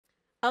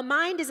A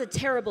mind is a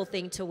terrible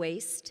thing to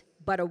waste,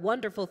 but a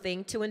wonderful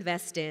thing to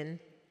invest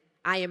in.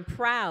 I am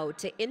proud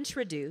to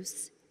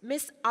introduce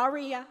Miss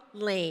Aria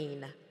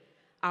Lane.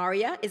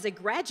 Aria is a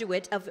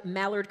graduate of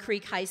Mallard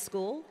Creek High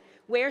School,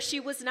 where she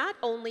was not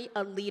only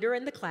a leader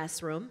in the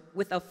classroom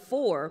with a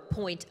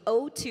 4.02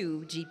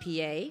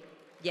 GPA,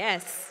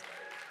 yes,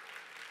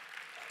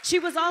 she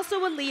was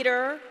also a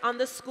leader on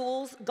the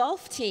school's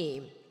golf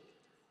team.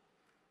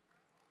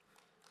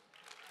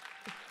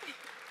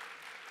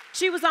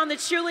 She was on the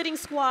cheerleading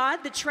squad,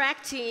 the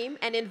track team,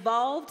 and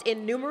involved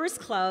in numerous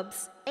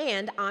clubs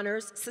and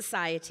honors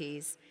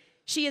societies.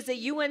 She is a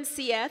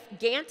UNCF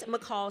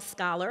Gantt-McColl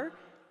scholar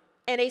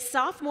and a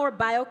sophomore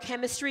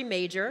biochemistry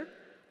major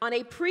on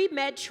a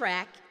pre-med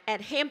track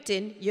at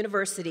Hampton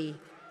University.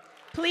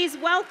 Please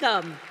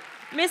welcome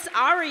Miss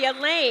Aria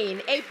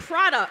Lane, a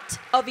product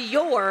of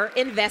your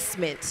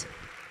investment.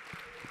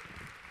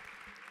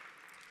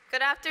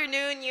 Good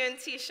afternoon,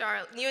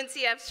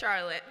 UNCF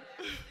Charlotte.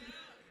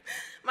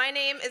 My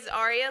name is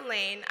Aria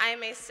Lane. I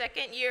am a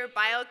second-year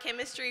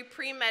biochemistry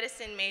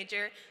pre-medicine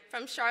major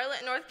from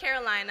Charlotte, North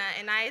Carolina,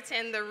 and I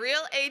attend the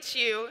real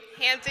HU,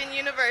 Hampton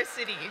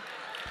University.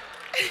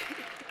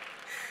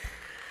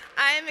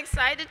 I am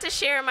excited to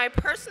share my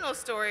personal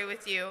story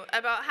with you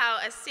about how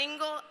a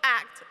single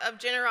act of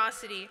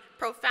generosity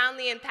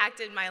profoundly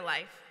impacted my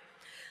life.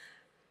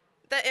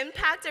 The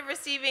impact of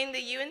receiving the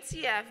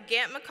UNCF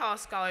Gantt-McColl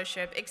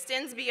Scholarship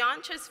extends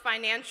beyond just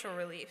financial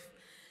relief.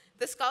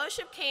 The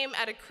scholarship came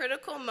at a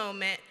critical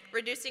moment,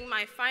 reducing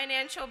my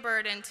financial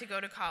burden to go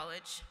to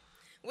college.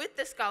 With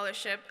the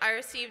scholarship, I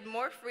received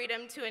more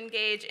freedom to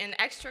engage in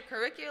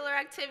extracurricular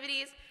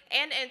activities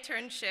and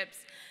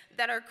internships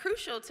that are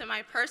crucial to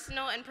my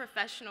personal and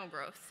professional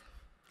growth.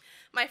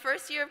 My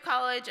first year of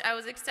college, I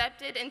was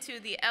accepted into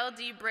the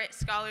LD Britt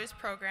Scholars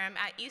Program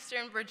at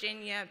Eastern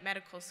Virginia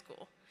Medical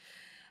School.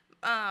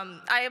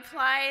 I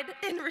applied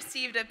and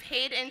received a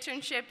paid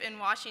internship in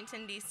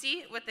Washington,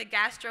 D.C. with a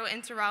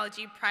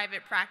gastroenterology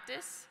private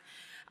practice.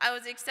 I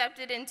was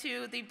accepted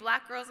into the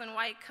Black Girls in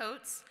White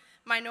Coats,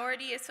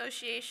 Minority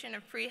Association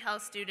of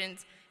Pre-Health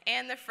Students,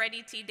 and the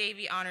Freddie T.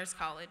 Davie Honors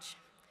College.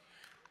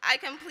 I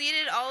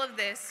completed all of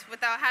this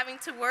without having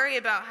to worry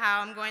about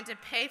how I'm going to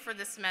pay for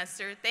the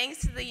semester,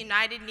 thanks to the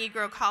United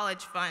Negro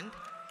College Fund.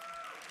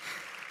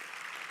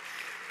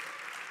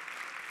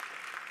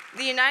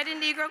 The United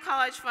Negro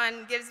College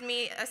Fund gives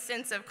me a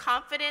sense of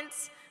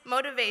confidence,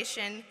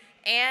 motivation,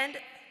 and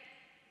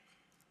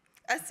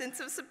a sense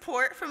of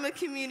support from a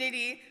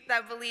community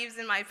that believes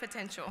in my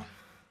potential.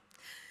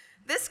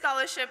 This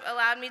scholarship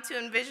allowed me to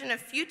envision a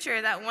future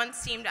that once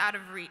seemed out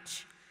of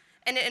reach,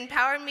 and it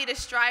empowered me to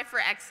strive for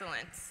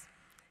excellence.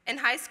 In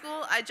high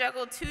school, I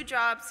juggled 2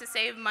 jobs to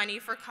save money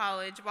for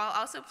college while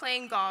also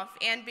playing golf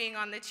and being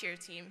on the cheer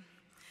team.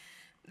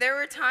 There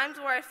were times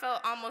where I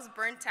felt almost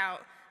burnt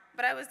out,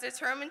 but I was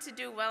determined to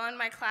do well in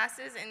my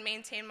classes and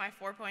maintain my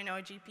 4.0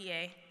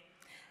 GPA.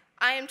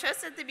 I am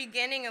just at the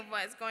beginning of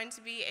what is going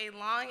to be a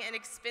long and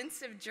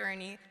expensive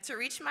journey to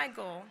reach my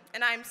goal,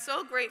 and I am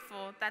so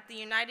grateful that the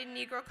United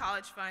Negro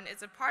College Fund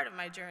is a part of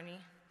my journey.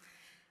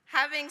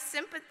 Having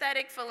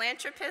sympathetic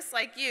philanthropists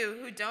like you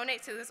who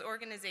donate to this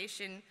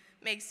organization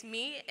makes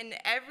me and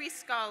every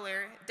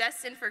scholar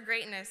destined for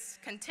greatness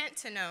content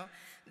to know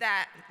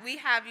that we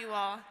have you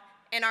all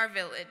in our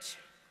village.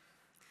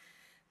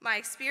 My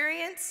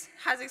experience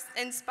has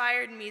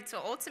inspired me to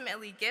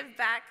ultimately give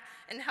back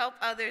and help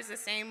others the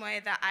same way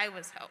that I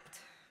was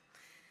helped.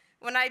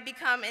 When I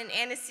become an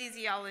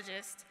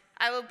anesthesiologist,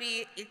 I will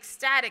be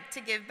ecstatic to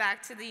give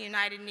back to the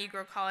United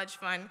Negro College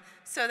Fund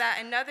so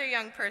that another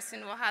young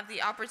person will have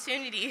the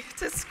opportunity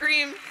to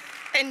scream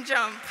and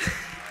jump.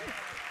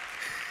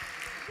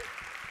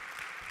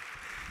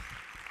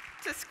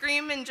 To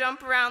scream and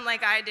jump around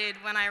like I did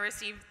when I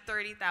received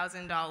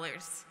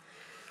 $30,000.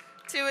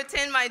 To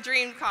attend my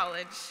dream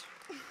college.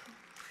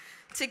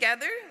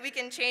 Together, we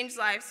can change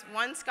lives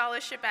one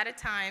scholarship at a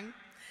time.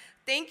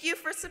 Thank you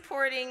for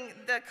supporting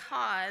the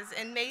cause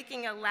and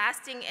making a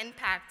lasting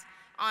impact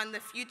on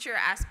the future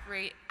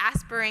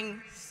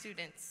aspiring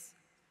students.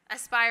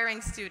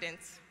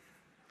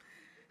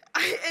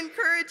 I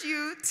encourage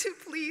you to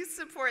please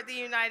support the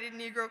United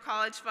Negro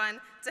College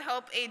Fund to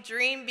help a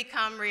dream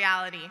become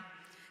reality.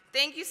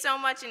 Thank you so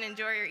much and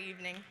enjoy your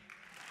evening.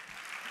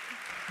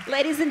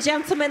 Ladies and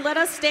gentlemen, let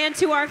us stand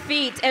to our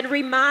feet and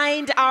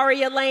remind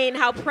Aria Lane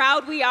how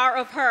proud we are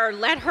of her.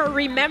 Let her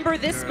remember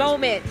this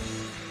moment.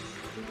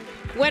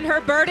 When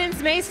her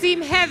burdens may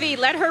seem heavy,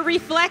 let her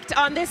reflect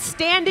on this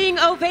standing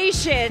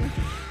ovation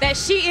that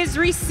she is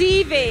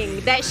receiving,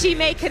 that she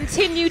may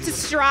continue to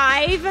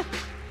strive,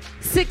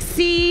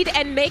 succeed,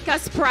 and make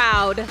us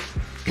proud.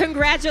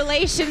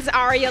 Congratulations,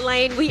 Aria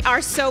Lane. We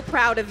are so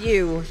proud of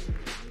you.